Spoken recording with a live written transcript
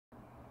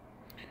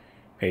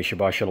Hey,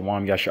 Shabbat Shalom,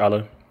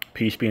 Yashala.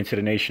 Peace be unto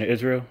the nation of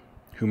Israel,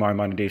 whom are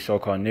modern day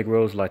so-called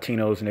Negroes,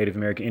 Latinos, Native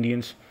American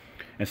Indians,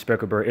 and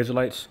speckled bird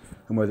Israelites,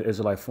 whom are the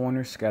Israelite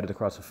foreigners scattered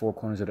across the four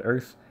corners of the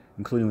earth,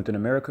 including within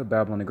America,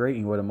 Babylon the Great,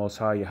 and you are the Most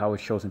High, Yahweh's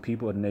chosen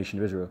people of the nation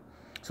of Israel.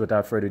 So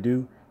without further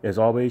ado, as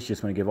always,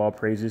 just want to give all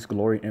praises,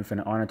 glory,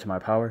 infinite honor to my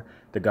power,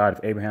 the God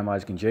of Abraham,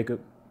 Isaac, and Jacob,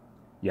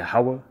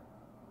 Yahweh,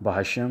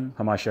 Bahashem,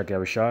 Hamashiach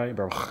Yahushai,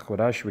 Baruch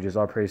Kodash, which is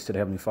all praise to the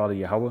Heavenly Father,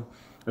 Yahweh,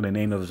 in the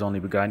name of his only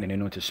begotten and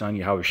anointed Son,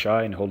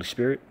 Yahushai, and the Holy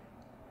Spirit,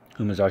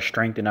 whom is our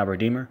strength and our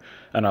Redeemer,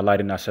 and our light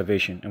and our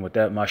salvation. And with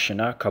that,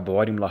 Mashana,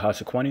 Kabawadim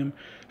Lahasaquanium,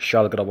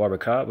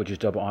 Shalagadawarakah, which is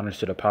double honors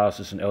to the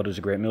apostles and elders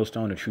of Great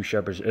Millstone, the true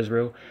shepherds of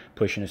Israel,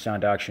 pushing the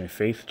sound doctrine of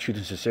faith, truth,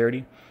 and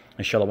sincerity.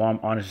 And Shalom,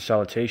 honors and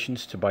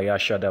salutations to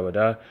Bayasha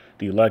Dawada,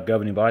 the elect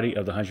governing body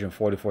of the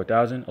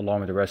 144,000,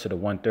 along with the rest of the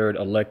 1/3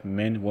 elect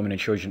men, women, and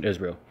children of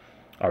Israel.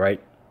 All right.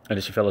 And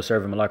it's your fellow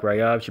servant, Malak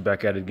Rayab. You're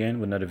back at it again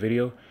with another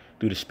video.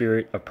 Through the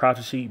spirit of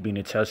prophecy, being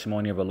the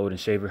testimony of our Lord and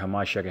Savior,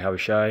 Hamashiach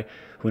Yahushai,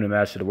 whom the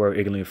master of the word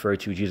ignorantly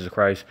referred to, Jesus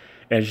Christ.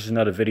 And it's just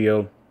another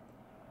video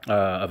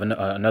of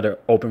another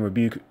open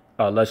rebuke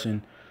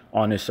lesson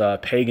on this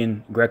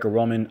pagan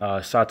Greco-Roman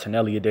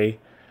Saturnalia day,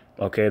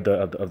 okay,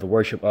 of the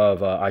worship of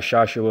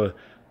Ishashua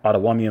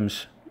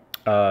Adawamium's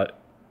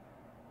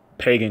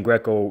pagan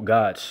Greco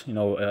gods,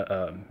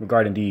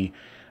 regarding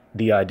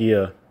the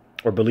idea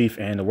or belief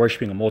in the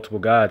worshiping of multiple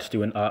gods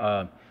through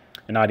an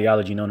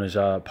ideology known as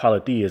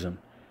polytheism.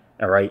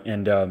 All right,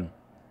 and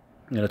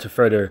to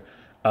further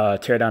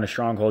tear down the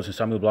strongholds and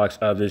stumbling blocks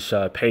of this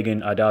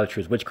pagan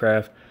idolatrous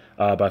witchcraft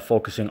by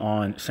focusing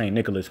on St.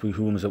 Nicholas,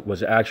 who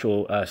was an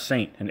actual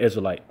saint, an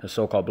Israelite, a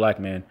so-called black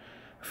man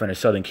from the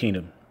southern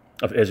kingdom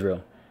of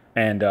Israel,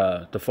 and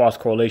the false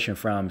correlation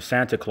from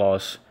Santa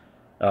Claus,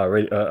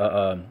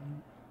 otherwise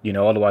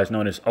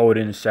known as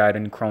Odin,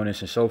 Saturn,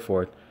 Cronus, and so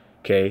forth.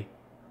 Okay.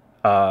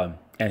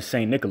 And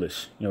St.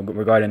 Nicholas,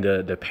 regarding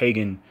the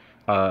pagan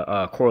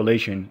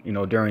correlation,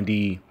 during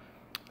the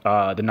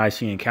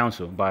Nicene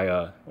Council by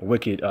a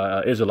wicked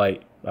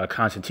Israelite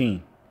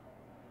Constantine,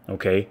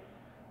 okay,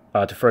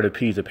 to further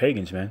appease the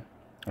pagans, man.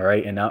 All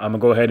right, and now I'm gonna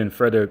go ahead and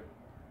further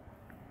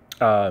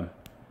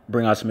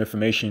bring out some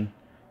information,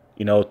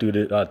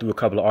 through a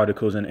couple of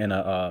articles and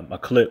a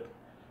clip,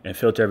 and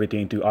filter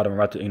everything through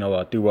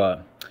through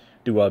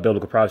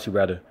biblical prophecy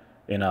rather,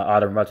 in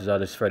Adam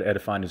Ratazadis further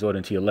edifying his order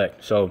into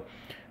elect. So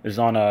this is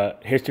on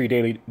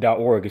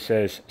historydaily.org. It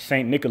says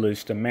St.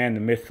 Nicholas, the man, the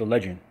myth, the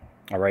legend.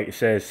 All right. It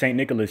says St.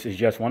 Nicholas is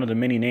just one of the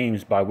many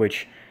names by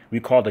which we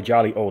call the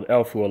jolly old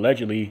elf who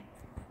allegedly,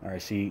 all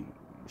right, see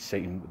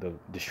Satan, the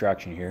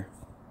distraction here.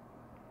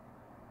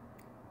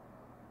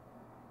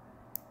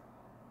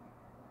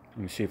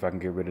 Let me see if I can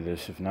get rid of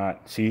this. If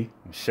not, see,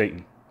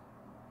 Satan.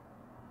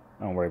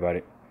 Don't worry about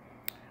it.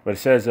 But it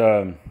says,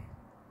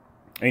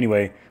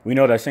 anyway, we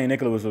know that St.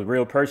 Nicholas was a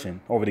real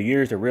person. Over the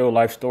years, the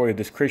real-life story of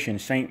this Christian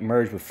saint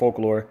merged with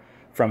folklore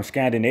from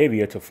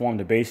Scandinavia to form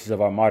the basis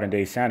of our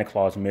modern-day Santa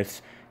Claus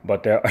myths.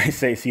 But there,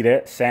 see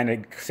that?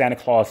 Santa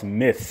Claus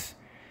myths.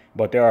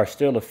 But there are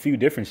still a few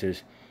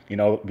differences,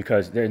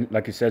 because there,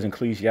 like it says in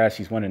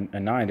Ecclesiastes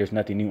 1:9, there's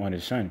nothing new under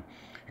the sun.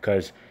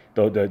 Because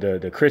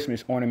the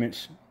Christmas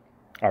ornaments,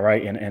 all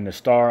right, and the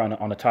star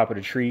on the top of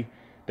the tree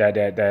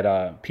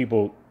that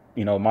people,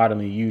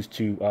 modernly use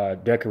to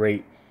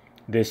decorate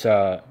this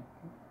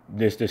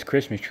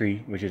Christmas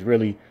tree, which is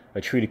really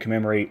a tree to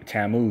commemorate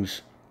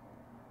Tammuz,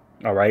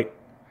 all right,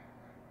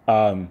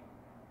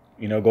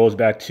 goes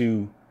back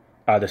to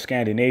the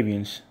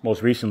Scandinavians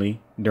most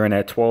recently during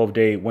that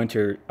 12-day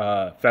winter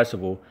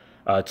festival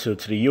to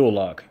the Yule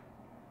log,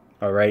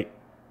 all right,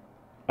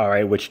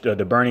 which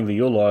the burning of the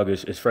Yule log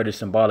is further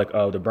symbolic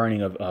of the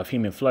burning of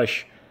human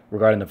flesh,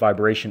 regarding the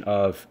vibration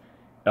of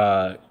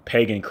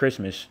pagan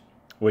Christmas,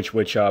 which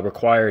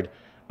required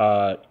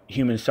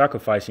human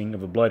sacrificing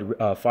of a blood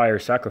fire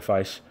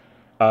sacrifice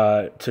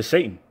to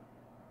Satan,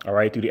 all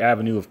right, through the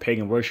avenue of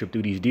pagan worship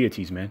through these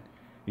deities, man.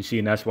 You see,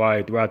 and that's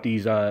why throughout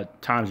these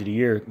times of the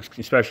year,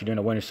 especially during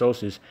the winter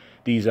solstice,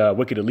 these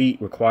wicked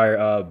elite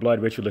require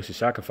blood ritualistic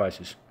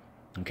sacrifices.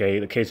 Okay,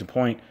 the case in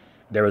point,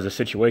 there was a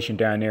situation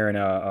down there in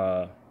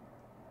I'm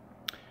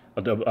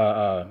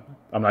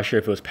not sure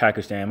if it was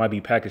Pakistan, it might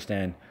be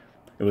Pakistan.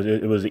 It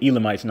was the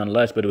Elamites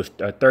nonetheless, but it was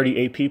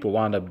 38 people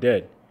wound up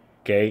dead.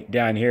 Okay,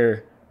 down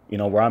here,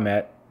 where I'm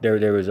at,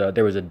 there was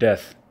a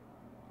death.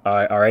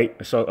 All right.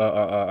 So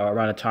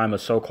around the time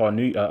of so-called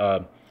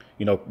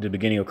the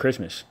beginning of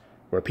Christmas,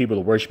 where people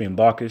are worshiping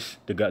Bacchus,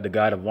 the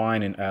god of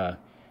wine and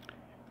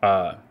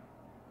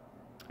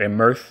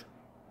mirth.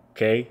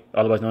 Okay,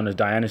 otherwise known as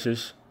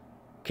Dionysus.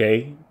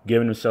 Okay,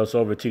 giving themselves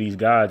over to these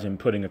gods and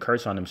putting a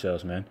curse on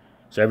themselves, man.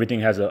 So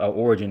everything has a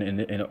origin in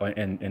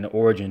the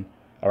origin,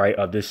 all right,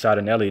 of this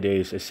Saturnalia day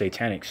is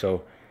satanic.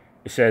 So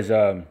it says,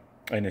 and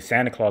the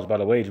Santa Claus, by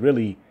the way, is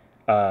really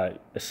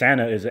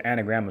Santa is an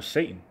anagram of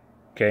Satan,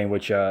 okay, in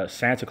which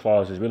Santa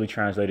Claus is really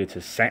translated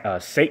to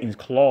Satan's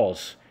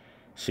claws.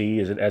 See,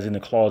 as in the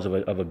claws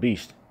of a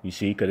beast. You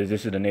see, because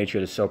this is the nature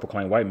of the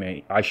self-proclaimed white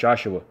man,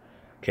 Ishashua,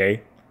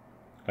 okay,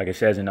 like it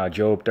says in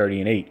Job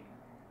 30:8.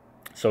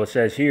 So it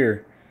says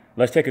here,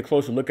 let's take a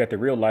closer look at the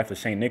real life of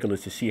St.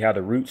 Nicholas to see how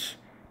the roots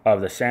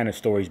of the Santa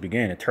stories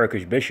begin. A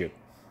Turkish bishop.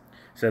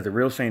 It says the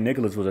real St.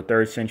 Nicholas was a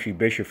 3rd century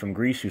bishop from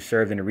Greece who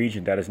served in the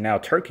region that is now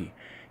Turkey.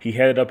 He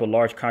headed up a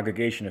large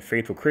congregation of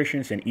faithful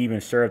Christians and even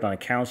served on a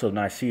council of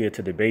Nicaea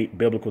to debate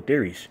biblical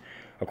theories.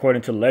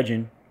 According to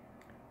legend,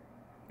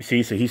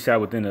 see, so he sat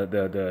within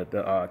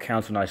the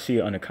council of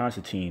Nicaea under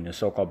Constantine, a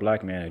so-called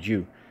black man, a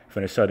Jew,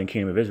 from the southern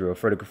kingdom of Israel,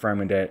 further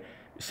confirming that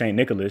St.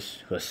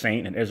 Nicholas, a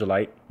saint, an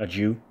Israelite, a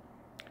Jew,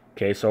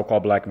 okay,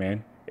 so-called black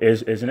man,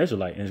 is an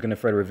Israelite, and is going to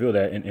further reveal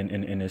that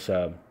in this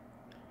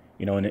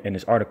in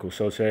this article.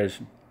 So it says,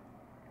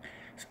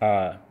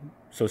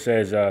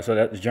 so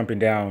that's jumping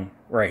down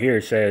right here.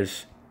 It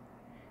says,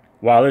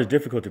 while it's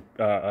difficult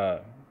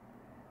to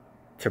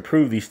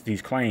prove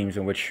these claims,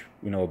 in which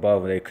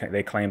above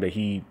they claim that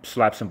he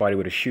slapped somebody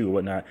with a shoe or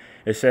whatnot,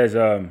 it says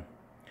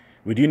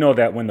we do know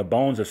that when the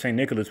bones of St.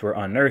 Nicholas were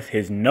unearthed,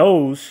 his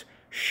nose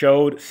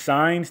showed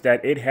signs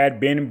that it had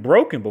been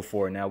broken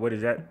before. Now, what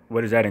does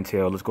that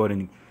entail? Let's go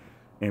ahead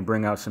and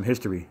bring out some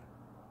history.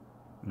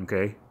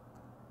 Okay.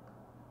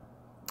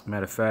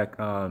 Matter of fact,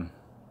 all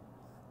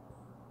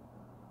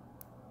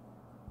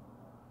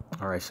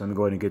right. So let me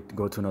go ahead and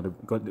go to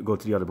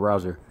the other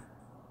browser.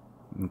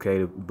 Okay,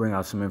 to bring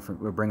out some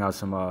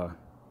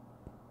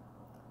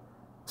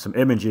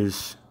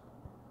images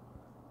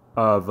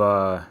of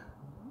let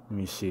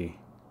me see.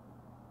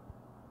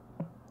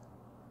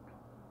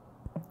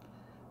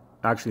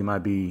 Actually, might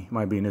be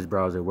in this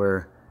browser,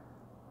 where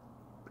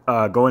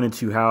going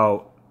into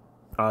how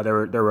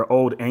there were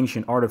old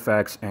ancient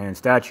artifacts and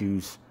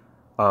statues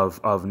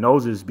of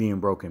noses being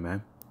broken,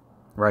 man,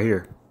 right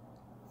here.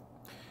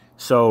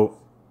 So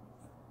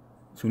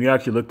when you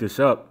actually look this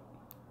up,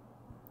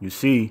 you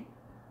see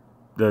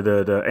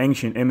the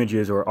ancient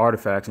images or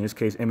artifacts, in this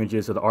case,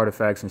 images of the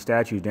artifacts and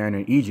statues down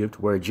in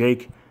Egypt, where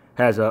Jake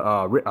has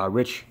a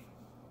rich,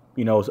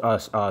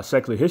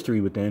 secular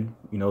history within,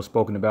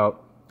 spoken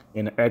about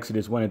in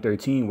Exodus 1 and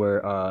 13,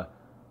 where,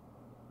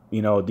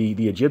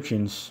 the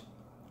Egyptians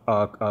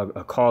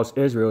caused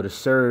Israel to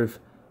serve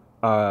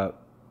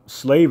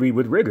slavery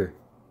with rigor.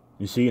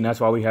 You see, and that's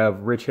why we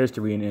have rich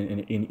history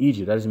in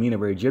Egypt. That doesn't mean that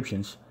we're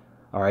Egyptians,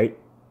 all right?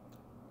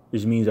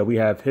 This means that we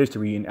have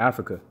history in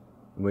Africa,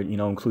 with,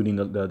 including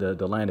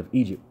the land of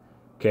Egypt,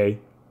 okay?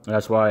 And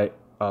that's why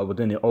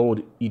within the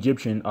old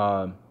Egyptian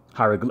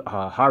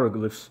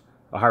hieroglyphics,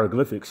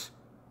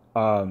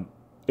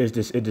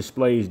 it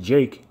displays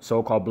Jake,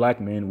 so-called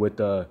black men, with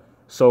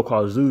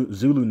so-called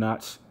Zulu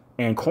knots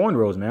and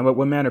cornrows, man.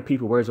 What manner of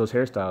people wears those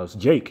hairstyles?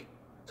 Jake.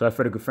 So that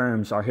further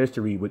confirms our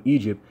history with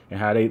Egypt and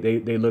how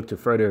they look to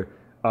further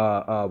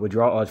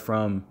withdraw us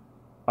from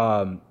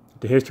the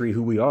history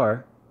who we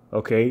are.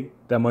 Okay,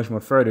 that much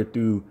more further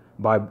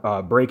by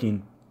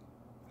breaking,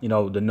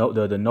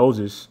 the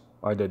noses,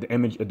 or the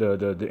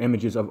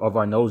images of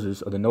our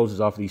noses, or the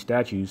noses off of these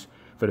statues,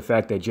 for the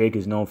fact that Jake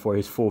is known for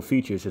his full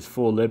features, his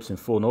full lips and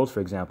full nose, for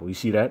example. You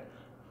see that?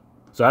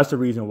 So that's the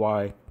reason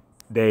why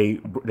they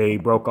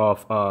broke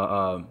off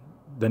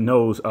the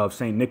nose of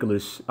St.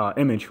 Nicholas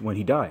image when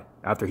he died,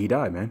 after he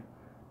died, man.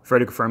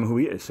 Further confirming who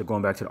he is. So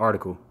going back to the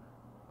article.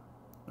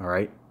 All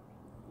right.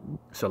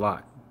 It's a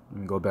lot. Let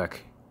me go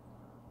back.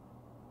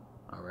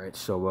 All right.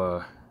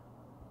 So,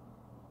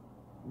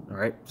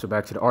 so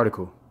back to the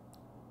article.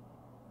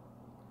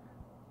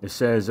 It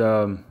says,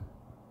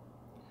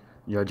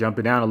 you're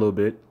jumping down a little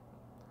bit.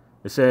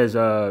 It says,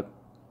 now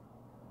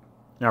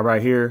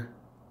right here,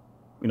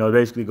 it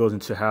basically goes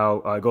into how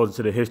it goes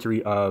into the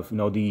history of,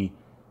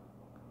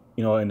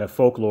 and the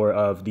folklore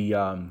of the,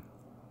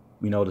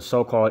 the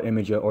so-called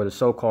image or the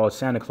so-called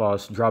Santa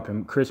Claus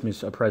dropping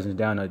Christmas presents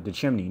down the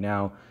chimney.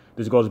 Now,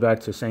 this goes back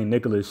to St.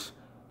 Nicholas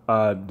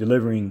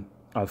delivering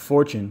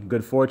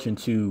good fortune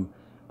to,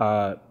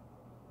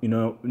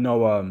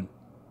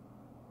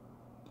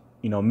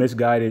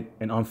 misguided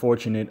and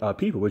unfortunate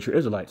people, which are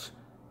Israelites.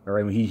 All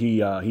right, when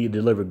he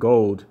delivered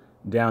gold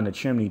down the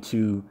chimney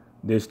to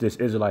this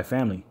Israelite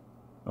family.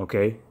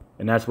 Okay,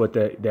 and that's what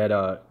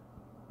the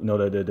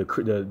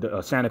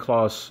Santa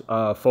Claus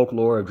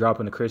folklore of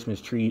dropping the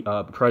Christmas tree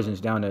presents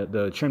down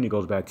the chimney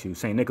goes back to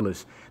St.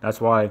 Nicholas.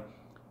 That's why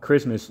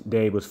Christmas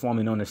Day was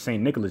formerly known as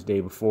St. Nicholas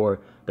Day before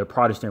the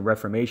Protestant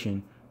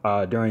Reformation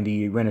during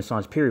the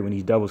Renaissance period, when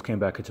these devils came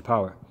back into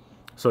power.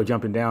 So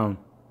jumping down,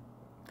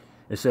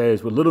 it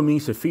says, with little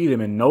means to feed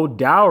them and no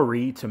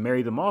dowry to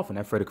marry them off. And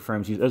that further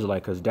confirms he's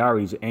Israelite, because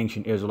dowry is an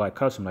ancient Israelite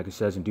custom, like it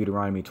says in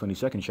Deuteronomy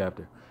 22nd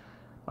chapter.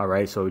 All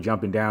right, so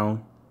jumping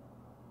down.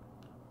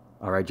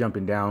 All right,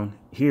 jumping down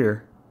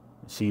here,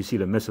 so you see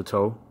the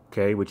mistletoe,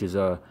 okay, which is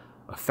a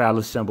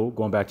phallus symbol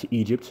going back to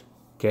Egypt,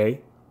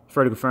 okay.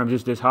 Further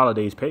confirms this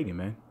holiday is pagan,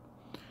 man.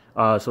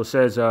 So it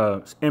says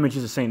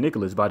images of St.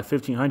 Nicholas. By the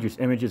 1500s,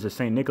 images of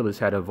St. Nicholas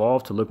had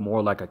evolved to look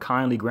more like a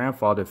kindly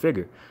grandfather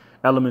figure.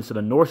 Elements of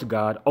the Norse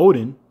god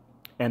Odin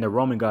and the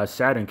Roman god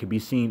Saturn could be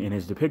seen in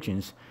his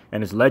depictions,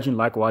 and his legend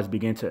likewise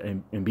began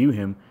to imbue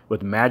him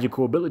with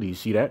magical abilities.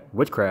 See that?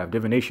 Witchcraft,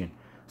 divination,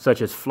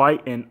 such as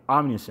flight and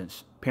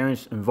omniscience.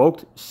 Parents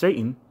invoked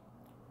Satan,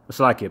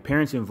 Salakia,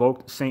 parents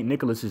invoked St.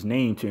 Nicholas's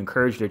name to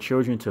encourage their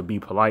children to be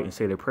polite and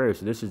say their prayers.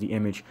 So this is the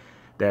image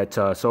that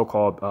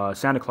so-called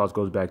Santa Claus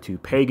goes back to.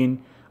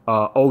 Pagan,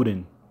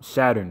 Odin,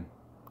 Saturn.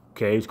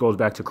 Okay, it goes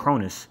back to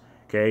Cronus.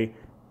 Okay,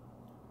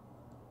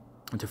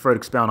 and to further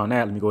expound on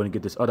that, let me go ahead and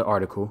get this other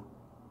article.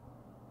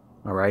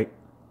 All right,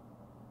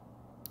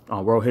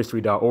 on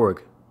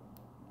worldhistory.org,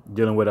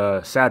 dealing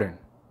with Saturn.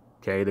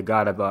 Okay, the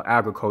god of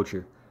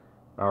agriculture.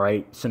 All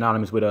right,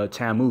 synonymous with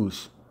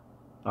Tammuz.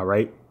 All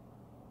right,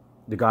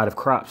 the god of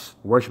crops.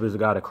 Worship is the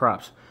god of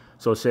crops.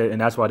 So it said,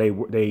 and that's why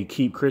they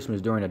keep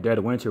Christmas during the dead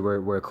of winter,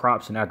 where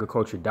crops and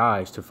agriculture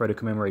dies, to further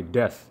commemorate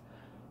death.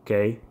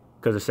 Okay,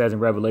 because it says in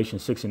Revelation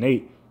 6 and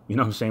 8, you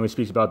know what I'm saying, it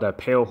speaks about that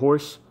pale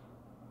horse.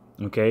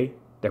 Okay,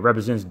 that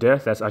represents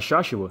death. That's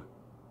Ashashua.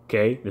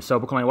 Okay, the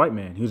self-proclaimed white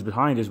man who's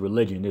behind this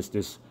religion,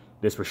 this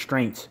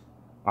restraint.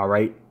 All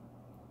right,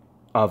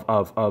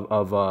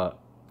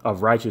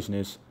 of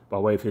righteousness by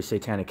way of his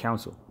satanic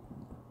council.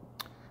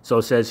 So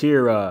it says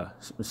here,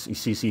 you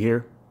see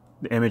here,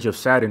 the image of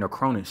Saturn or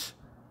Cronus.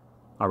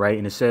 All right,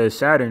 and it says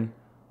Saturn,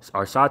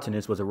 or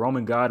Saturninus, was a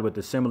Roman god with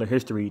a similar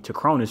history to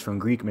Cronus from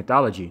Greek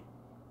mythology.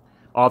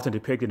 Often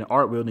depicted in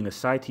art wielding a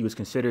scythe, he was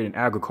considered an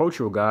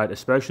agricultural god,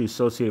 especially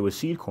associated with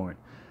seed corn.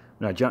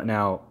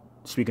 Now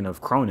speaking of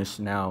Cronus,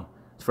 now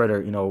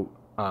further,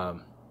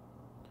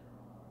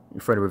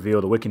 further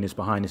reveal the wickedness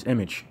behind this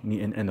image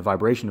and the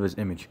vibration of his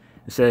image.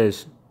 It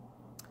says,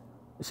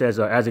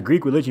 as the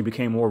Greek religion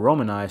became more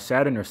Romanized,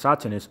 Saturn or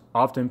Saturnus,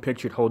 often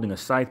pictured holding a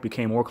scythe,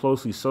 became more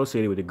closely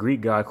associated with the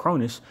Greek god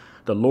Cronus,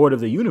 the Lord of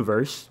the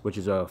universe, which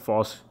is a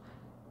false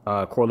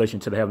correlation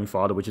to the Heavenly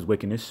Father, which is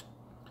wickedness.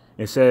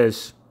 It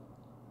says,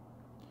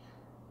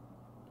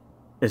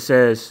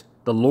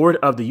 the Lord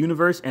of the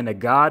universe and the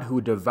God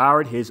who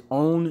devoured his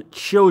own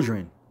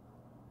children.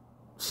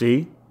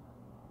 See?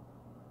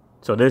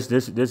 So this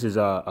is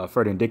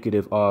further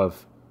indicative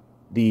of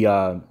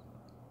the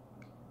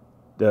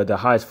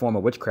highest form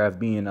of witchcraft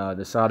being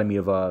the sodomy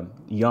of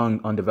young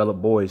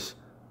undeveloped boys,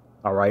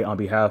 all right, on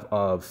behalf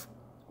of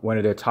one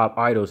of their top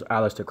idols,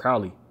 Aleister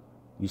Crowley.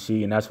 You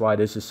see, and that's why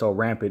this is so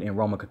rampant in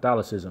Roman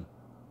Catholicism.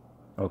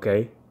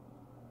 Okay,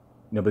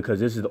 because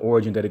this is the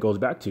origin that it goes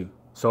back to,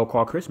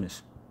 so-called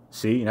Christmas.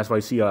 See, and that's why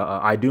you see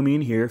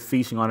Idumean here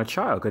feasting on a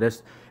child, because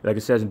that's like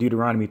it says in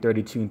Deuteronomy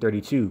 32 and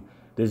 32.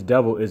 This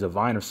devil is a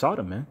vine of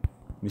Sodom, man.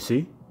 You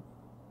see.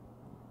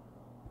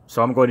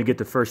 So I'm going to get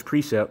the first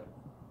precept.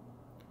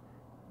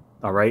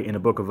 All right, in the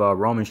book of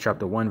Romans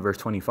chapter 1, verse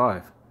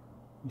 25.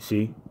 You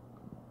see,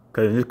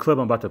 because in this clip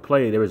I'm about to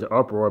play, there was an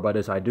uproar by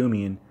this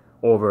Idumean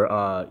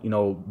over,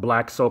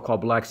 black,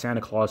 so-called black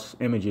Santa Claus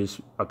images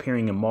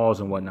appearing in malls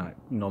and whatnot,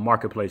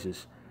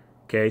 marketplaces.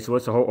 Okay, so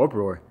what's the whole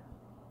uproar?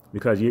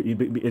 Because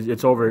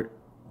it's over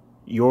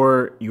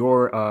your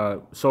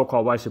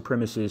so-called white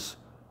supremacist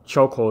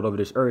chokehold over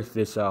this earth,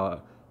 this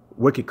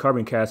wicked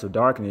covering cast of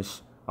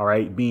darkness, all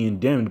right, being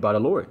dimmed by the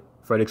Lord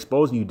for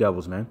exposing you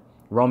devils, man.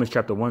 Romans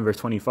chapter 1, verse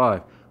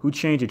 25, who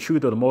changed the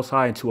truth of the Most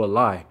High into a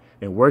lie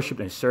and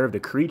worshiped and served the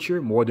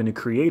creature more than the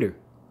Creator,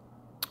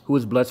 who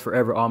is blessed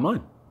forever.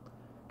 Amen.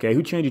 Okay,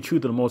 who changed the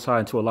truth of the Most High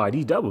into a lie?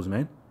 These devils,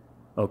 man.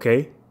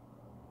 Okay.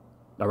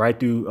 All right,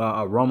 through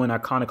Roman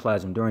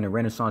iconoclasm during the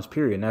Renaissance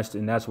period,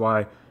 and that's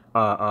why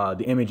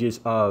the images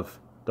of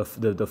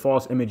the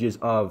false images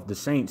of the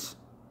saints,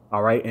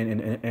 all right,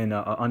 and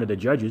under the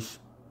judges,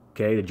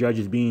 okay, the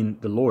judges being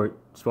the Lord,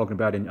 spoken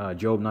about in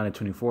Job 9 and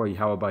 24,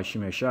 Yahweh by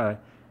Shemai Shai,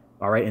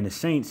 all right, and the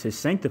saints, his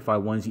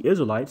sanctified ones, the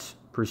Israelites,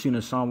 pursuing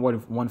Psalm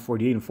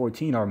 148 and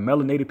 14, are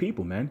melanated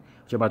people, man,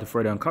 which I'm about to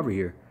further uncover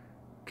here.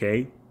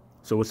 Okay,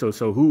 so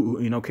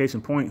who, case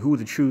in point, who is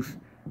the truth?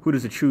 Who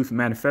does the truth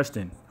manifest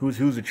in? Who's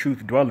the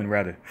truth dwelling,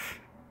 rather?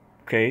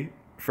 Okay,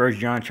 1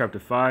 John chapter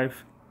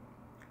 5,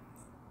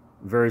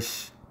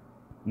 verse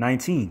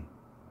 19.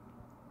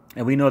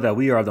 And we know that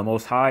we are of the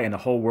Most High, and the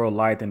whole world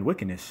lieth in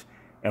wickedness.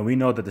 And we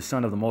know that the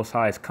Son of the Most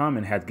High is come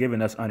and hath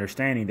given us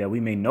understanding, that we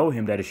may know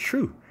him that is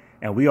true.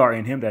 And we are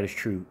in him that is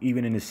true,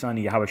 even in his Son,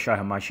 Yahweh Shai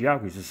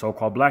HaMashiach, which is the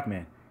so-called black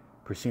man,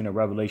 pursuing the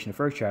Revelation, the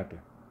 1st chapter.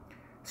 It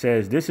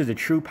says, this is the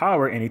true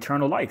power and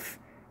eternal life.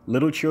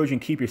 Little children,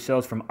 keep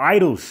yourselves from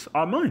idols.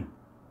 Amen.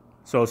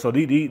 So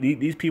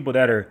these people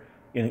that are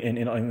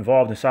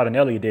involved in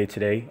Saturnalia Day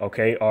today,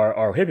 okay,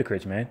 are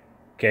hypocrites, man.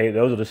 Okay,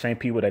 those are the same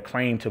people that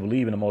claim to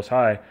believe in the Most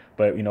High,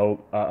 but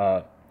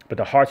but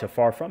the hearts are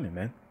far from him,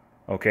 man.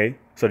 Okay,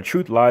 so the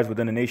truth lies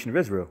within the nation of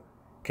Israel.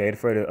 Okay, to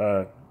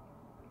further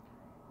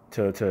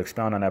to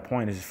expound on that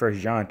point, this is 1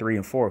 John 3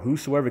 and 4.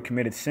 Whosoever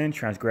committed sin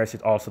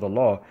transgresseth also the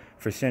law,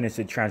 for sin is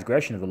the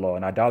transgression of the law,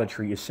 and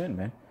idolatry is sin,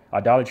 man.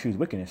 Idolatry is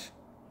wickedness.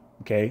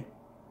 Okay,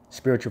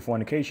 spiritual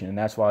fornication, and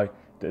that's why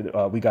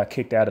we got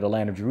kicked out of the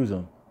land of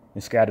Jerusalem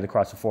and scattered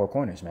across the four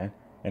corners, man.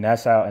 And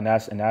that's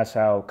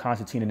how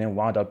Constantine and them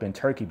wound up in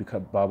Turkey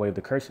by way of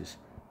the curses.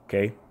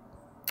 Okay,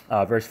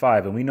 verse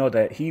 5, and we know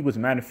that he was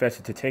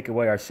manifested to take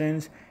away our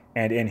sins,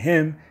 and in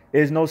him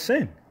is no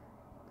sin.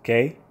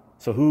 Okay,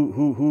 so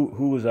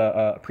who was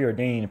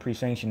preordained and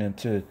pre-sanctioned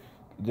to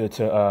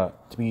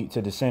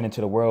descend into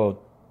the world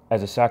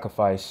as a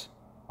sacrifice,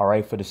 all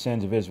right, for the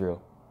sins of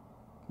Israel.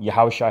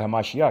 Yahushua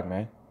HaMashiach,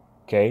 man.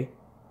 Okay?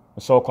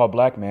 A so-called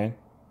black man,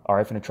 all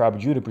right, from the tribe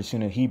of Judah,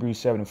 pursuing Hebrews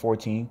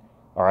 7:14,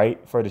 all right,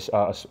 further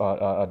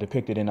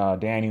depicted in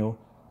Daniel,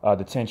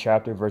 the 10th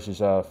chapter, verses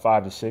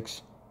 5 to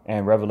 6,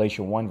 and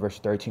Revelation 1, verses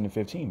 13 to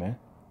 15, man.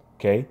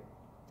 Okay?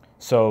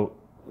 So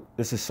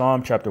this is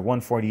Psalm chapter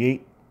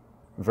 148,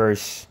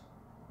 verse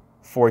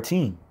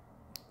 14.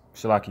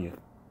 Shalakia.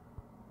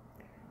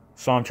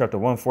 Psalm chapter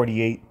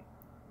 148,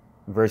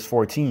 verse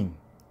 14.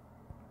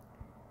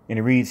 And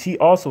it reads, he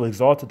also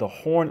exalted the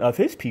horn of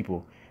his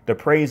people, the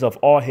praise of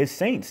all his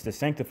saints, the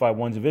sanctified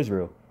ones of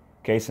Israel.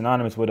 Okay,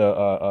 synonymous with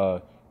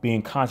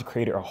being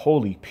consecrated or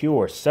holy,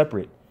 pure,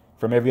 separate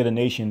from every other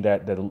nation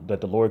that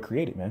the Lord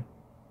created, man.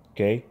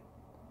 Okay.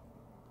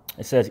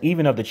 It says,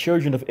 even of the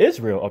children of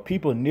Israel, a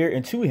people near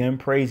unto him,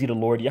 praise ye the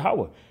Lord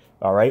Yahweh.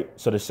 All right.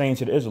 So the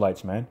saints of the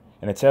Israelites, man.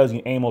 And it tells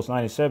you Amos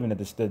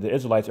 9:7 that the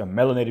Israelites are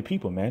melanated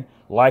people, man,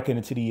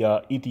 likened to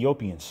the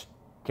Ethiopians.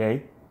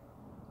 Okay.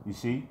 You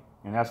see?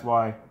 And that's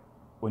why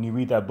when you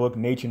read that book,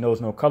 Nature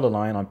Knows No Color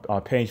Line,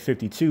 on page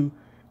 52,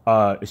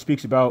 it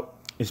speaks about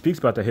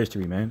the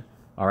history, man.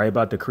 All right.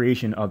 About the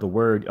creation of the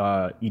word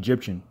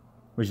Egyptian,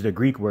 which is the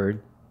Greek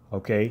word.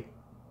 Okay.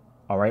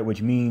 All right.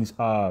 Which means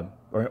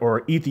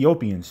or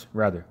Ethiopians,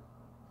 rather.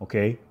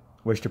 Okay.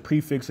 Which the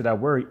prefix of that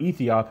word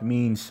Ethiop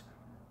means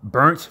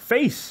burnt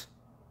face.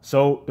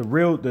 So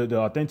the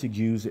authentic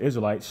Jews, the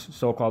Israelites,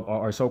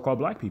 are so-called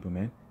black people,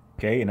 man.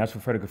 Okay, and that's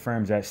what further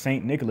confirms that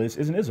St.Nicholas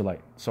is an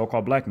Israelite,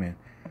 so-called black man.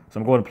 So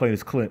I'm going to play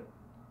this clip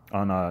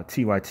on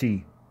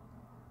TYT,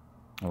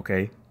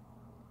 okay,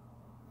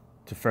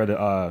 to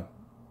further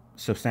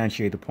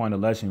substantiate the point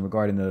of the lesson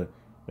regarding the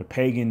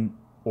pagan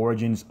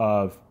origins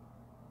of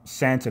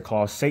Santa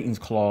Claus, Satan's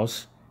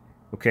Claus,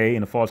 okay,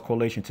 and the false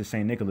correlation to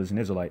St. Nicholas, an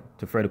Israelite,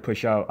 to further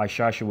push out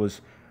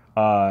Ishashua's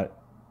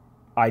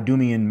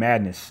Idumean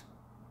madness.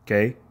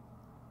 Okay,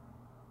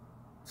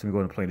 so we're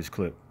going to play this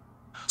clip.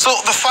 So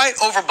the fight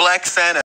over Black Santa